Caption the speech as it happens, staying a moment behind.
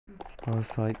I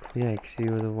was like, yeah, because you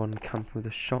were the one camping with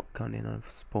a shotgun in a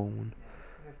spawn.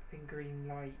 With a green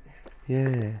light.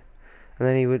 Yeah.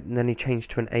 And then he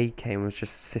changed to an AK and was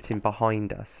just sitting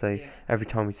behind us, so Yeah. every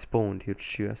time we spawned he would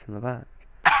shoot us in the back.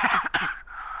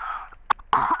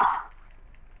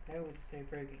 They always say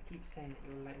broken, keep saying that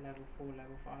you're like level 4,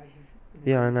 level 5.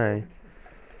 Yeah, I know.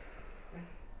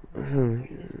 This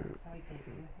is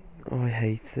exciting. Oh, I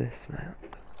hate this, man.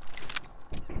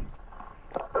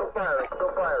 Still firing.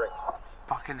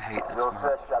 Fucking hate this,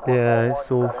 man. Yeah,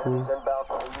 it's awful.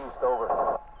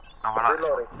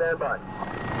 Reloading, stand by.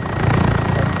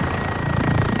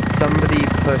 Somebody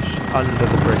push under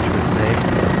the bridge with me.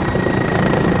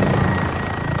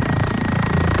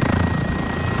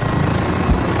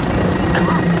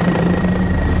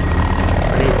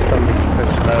 I need somebody to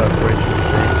push lower bridge with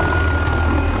me.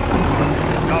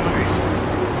 Domination.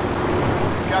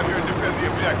 Capture and defend the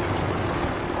objective.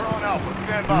 We're on Alpha.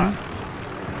 Stand by.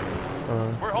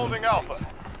 We're holding Alpha.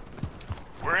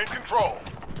 We're in control.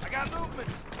 I got movement.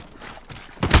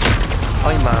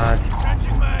 I'm mad.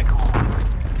 Trenching mags.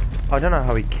 I don't know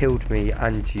how he killed me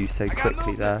and you so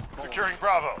quickly there. Securing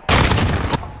Bravo.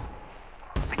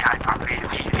 The guy probably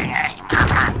is eating it.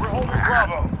 We're holding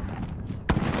Bravo.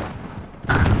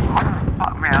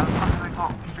 Fuck me, how the fuck have they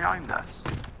got behind us?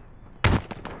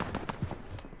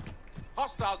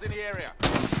 Hostiles in the area.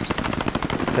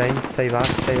 James, stay back,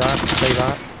 stay back, stay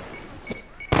back.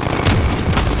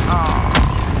 Oh,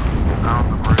 down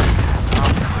the bridge.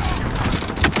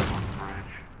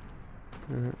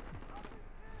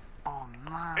 Oh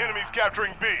no. Enemies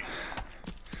capturing B.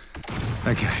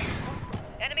 Okay.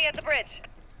 Enemy at the bridge.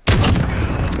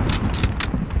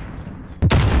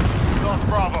 Lost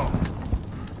Bravo.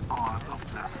 Oh, I love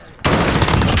this.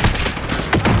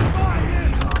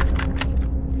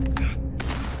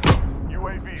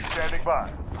 UAV standing by.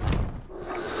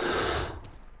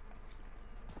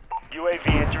 UAV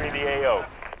entering the AO.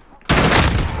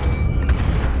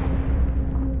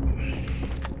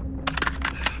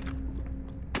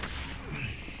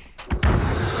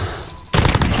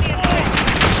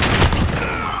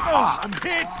 Oh, I'm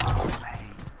hit!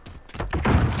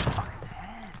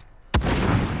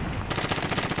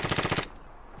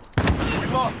 We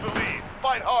lost the lead.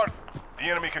 Fight hard. The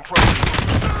enemy controls.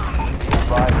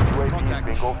 Five UAV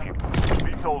bingo fuel.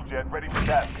 VTOL jet ready for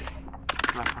task.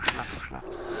 Left.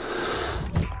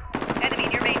 Enemy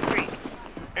in your main street.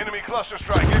 Enemy cluster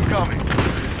strike incoming.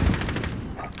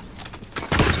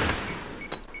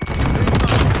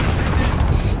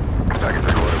 Target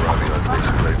recorder arriving on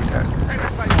station ready for task.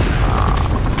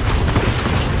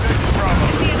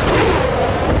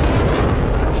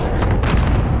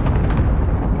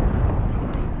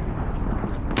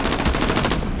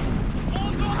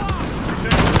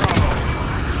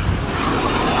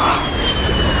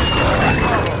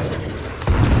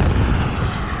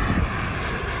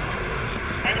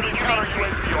 Enemy counter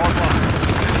UAV online.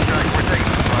 We're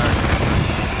taking some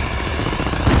fire.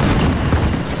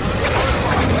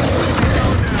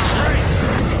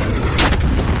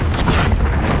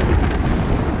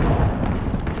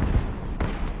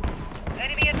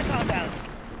 Enemy at the compound.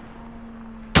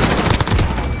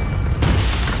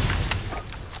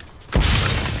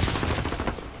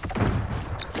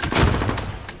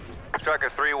 Striker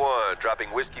 3-1, dropping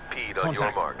Whiskey Pete on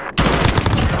Contact. your mark.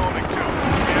 We're holding 2.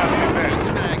 We have the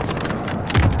advantage.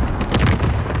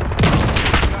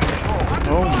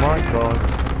 Oh my god.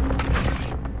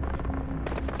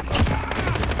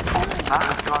 That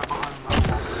is guy behind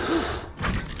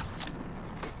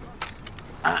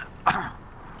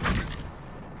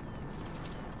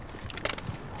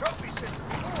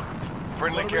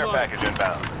Friendly care package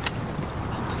inbound.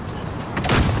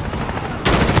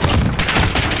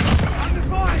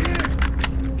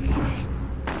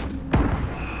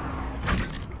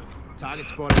 Target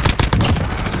spotted.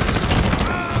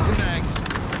 Changing mags.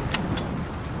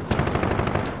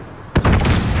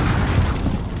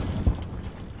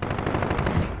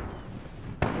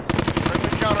 Friendly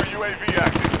counter UAV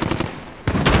active.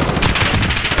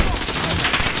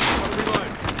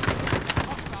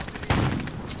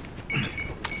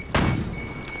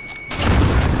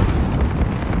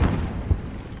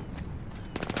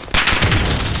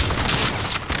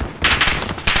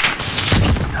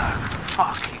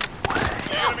 fucking way.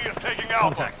 The enemy is taking Alpha.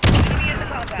 Contact. Enemy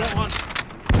at the compound.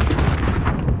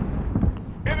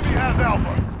 Enemy has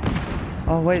Alpha.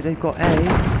 Oh wait, they've got A.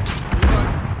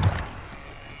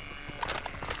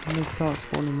 And they start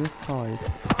spawning this side.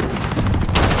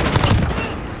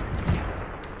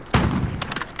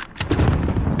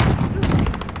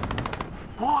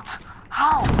 What?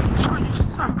 How? Sure, you're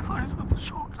so close with the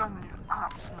shotgun, you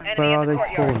absolute. Enemy Where in are the they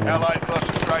courtyard. spawning? Allied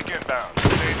cluster strike inbound. inbound.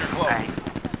 Danger close.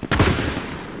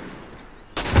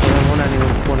 I don't want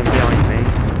anyone spawning behind me.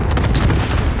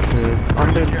 'Cause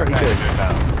I'm doing pretty good.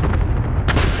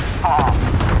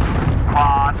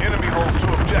 Enemy holds 2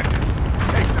 objectives.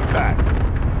 Take them back.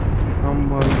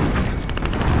 Someone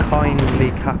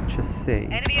kindly capture C.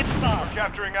 Enemy at the bomb.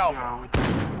 Capturing Alpha.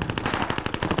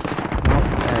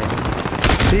 Okay.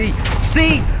 C!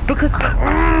 C! Because...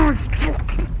 Oh,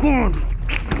 fucking God!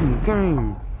 Fucking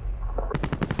game.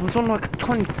 I was on like a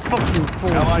 20 fucking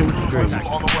 4 Allied kill cruise streak.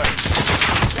 missile on the way.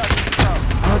 Capturing Charlie.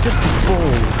 I just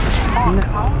spawned. No.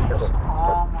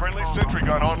 Friendly sentry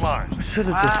gun online. Should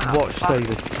have just watched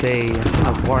over C. I'm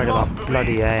not worried Lost about the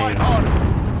bloody lead. A. Fight harder.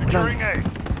 Securing A.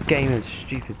 Game is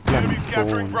stupid bloody Enemies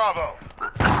capturing spawn. Bravo. We're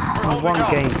My holding one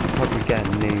Alpha. game to probably get a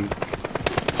noob.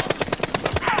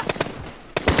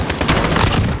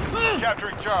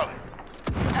 Capturing Charlie.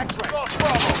 Lost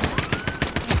Bravo.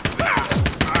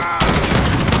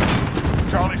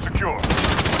 Charlie secure.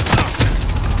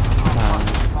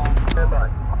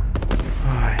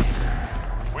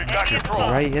 We've got control.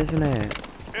 Great, isn't it?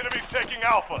 Enemies taking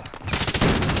Alpha.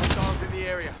 Hostiles in the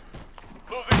area.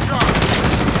 Losing Charlie.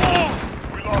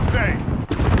 We lost A.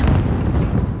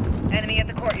 Enemy at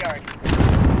the courtyard.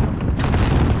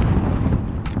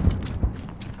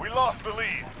 We lost the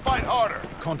lead. Fight harder.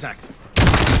 Contact.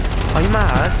 Are you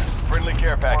mad? Friendly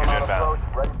care package inbound.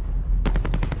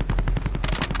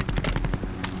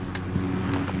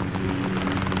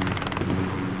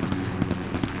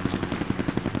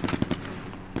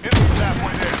 Enemies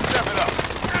halfway there. Step it up.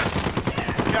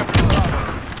 Capture Bravo.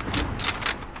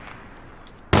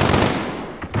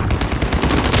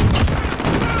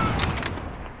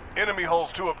 Enemy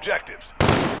holds 2 objectives.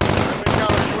 Friendly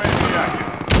counter UAV active.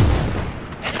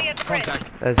 Enemy at the bridge. Contact.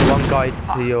 There's one guy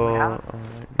to your...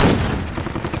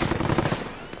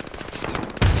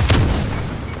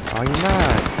 Are you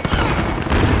mad?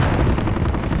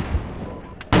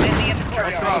 Enemy at the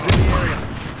courtyard. Hostiles in the area.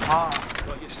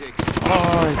 Got your 6.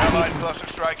 Oh, Allied cluster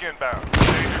strike inbound.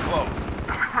 Danger close.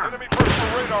 Enemy personal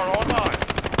radar online.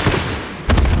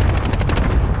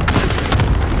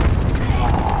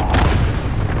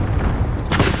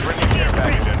 Friendly care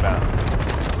package inbound.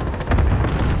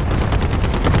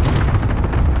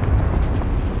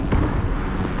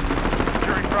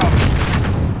 Securing Bravo.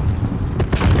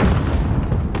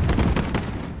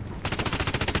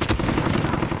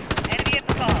 Enemy at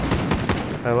the bomb.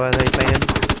 where are they playing?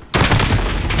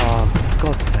 Oh, for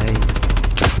God's sake.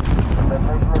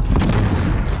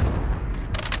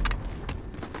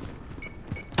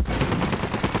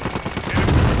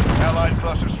 Allied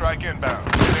cluster strike inbound.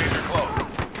 Danger close.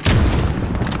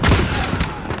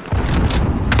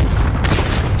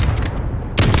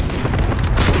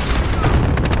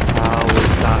 How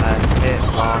was that a hit,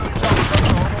 man?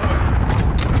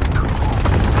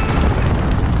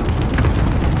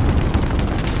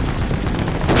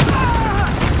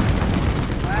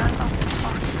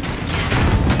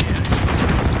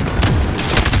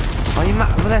 Are you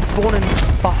mad? Well, they're spawning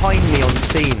behind me on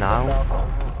C now.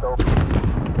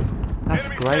 That's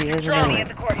great, isn't Enemy it? at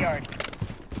the courtyard.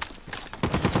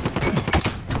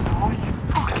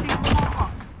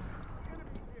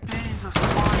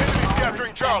 Enemies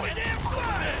capturing Charlie.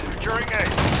 Securing A.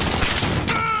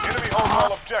 Enemy holds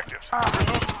all objectives.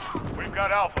 We've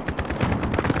got Alpha.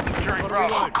 Securing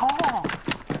Bravo.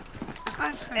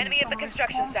 Enemy at the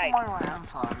construction site.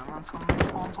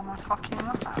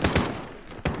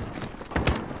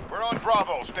 We're on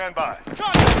Bravo. Stand by.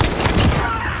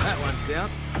 That one's down.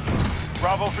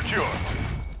 Bravo secure.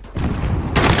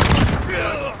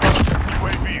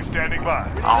 UAV standing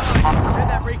by. Send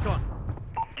that recon.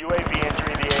 UAV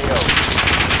entering the AO.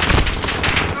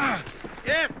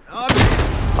 Yeah.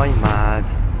 I'm mad.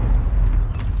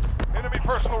 Enemy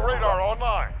personal radar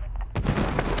online.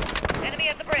 Enemy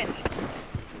at the bridge.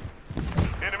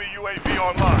 Enemy UAV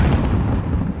online.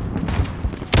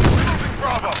 Losing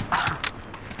Bravo.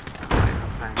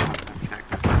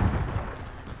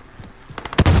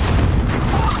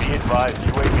 Be advised,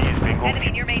 UAV is bingo. Enemy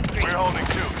in your main street. We're holding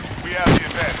 2. We have the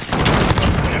advantage.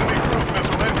 Enemy cruise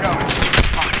missile incoming.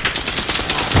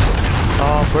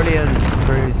 Oh, brilliant.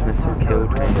 Cruise missile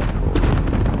killed me, of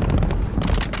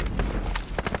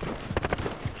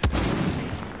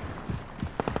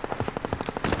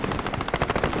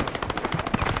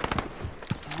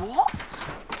course.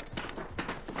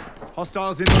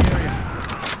 Hostiles in the area.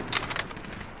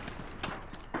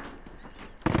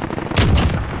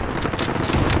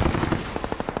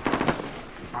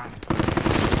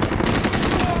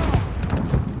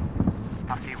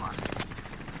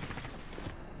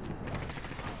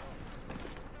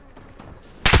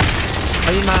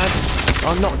 Are you mad?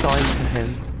 I'm not dying to him.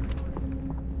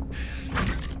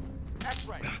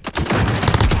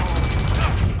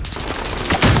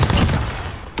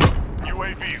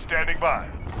 by.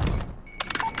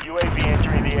 UAV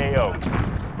entering the AO.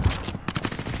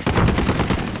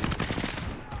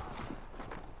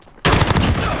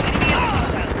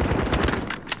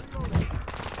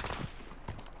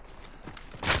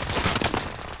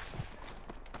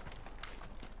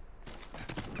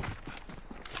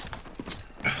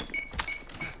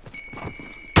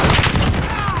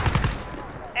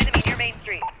 Enemy near Main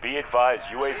Street. Be advised,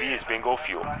 UAV is bingo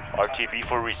fuel. RTB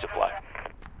for resupply.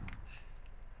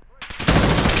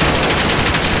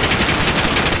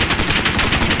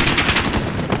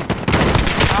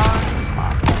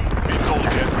 Vehicle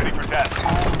get ready for test.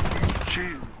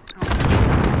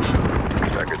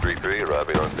 Tracker 3-3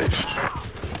 arriving on station.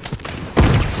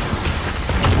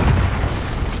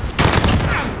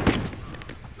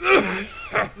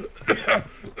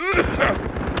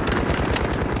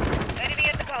 Enemy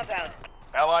at the compound.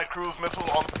 Allied cruise missile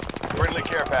on friendly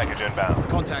care package inbound.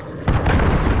 Contact.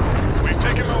 We've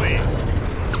taken the lead.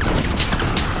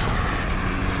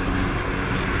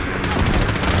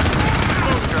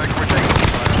 Tracker, we're taking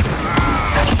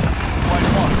Flight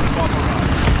 1 is authorized.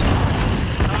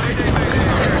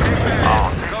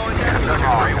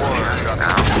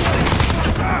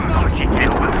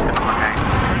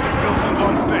 Wilson's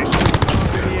on station.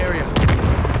 In the area.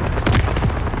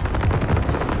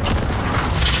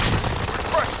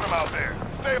 Crush them out there.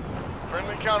 Stay.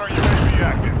 Friendly counter UAV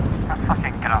active.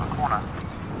 Fucking get out of the corner.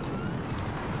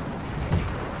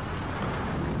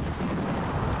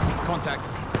 Contact.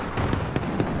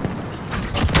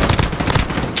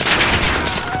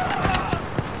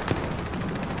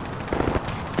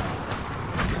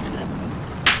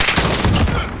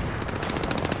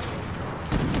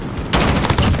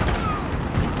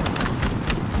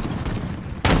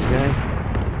 Okay.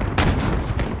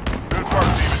 Good work,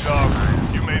 Demon Dog.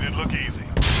 You made it look easy.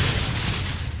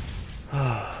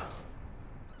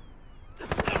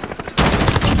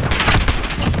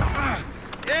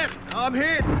 Yeah, I'm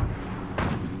hit.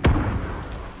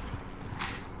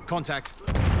 Contact.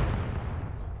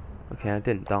 Okay, I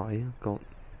didn't die. Got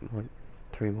like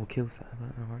 3 more kills there,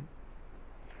 but alright.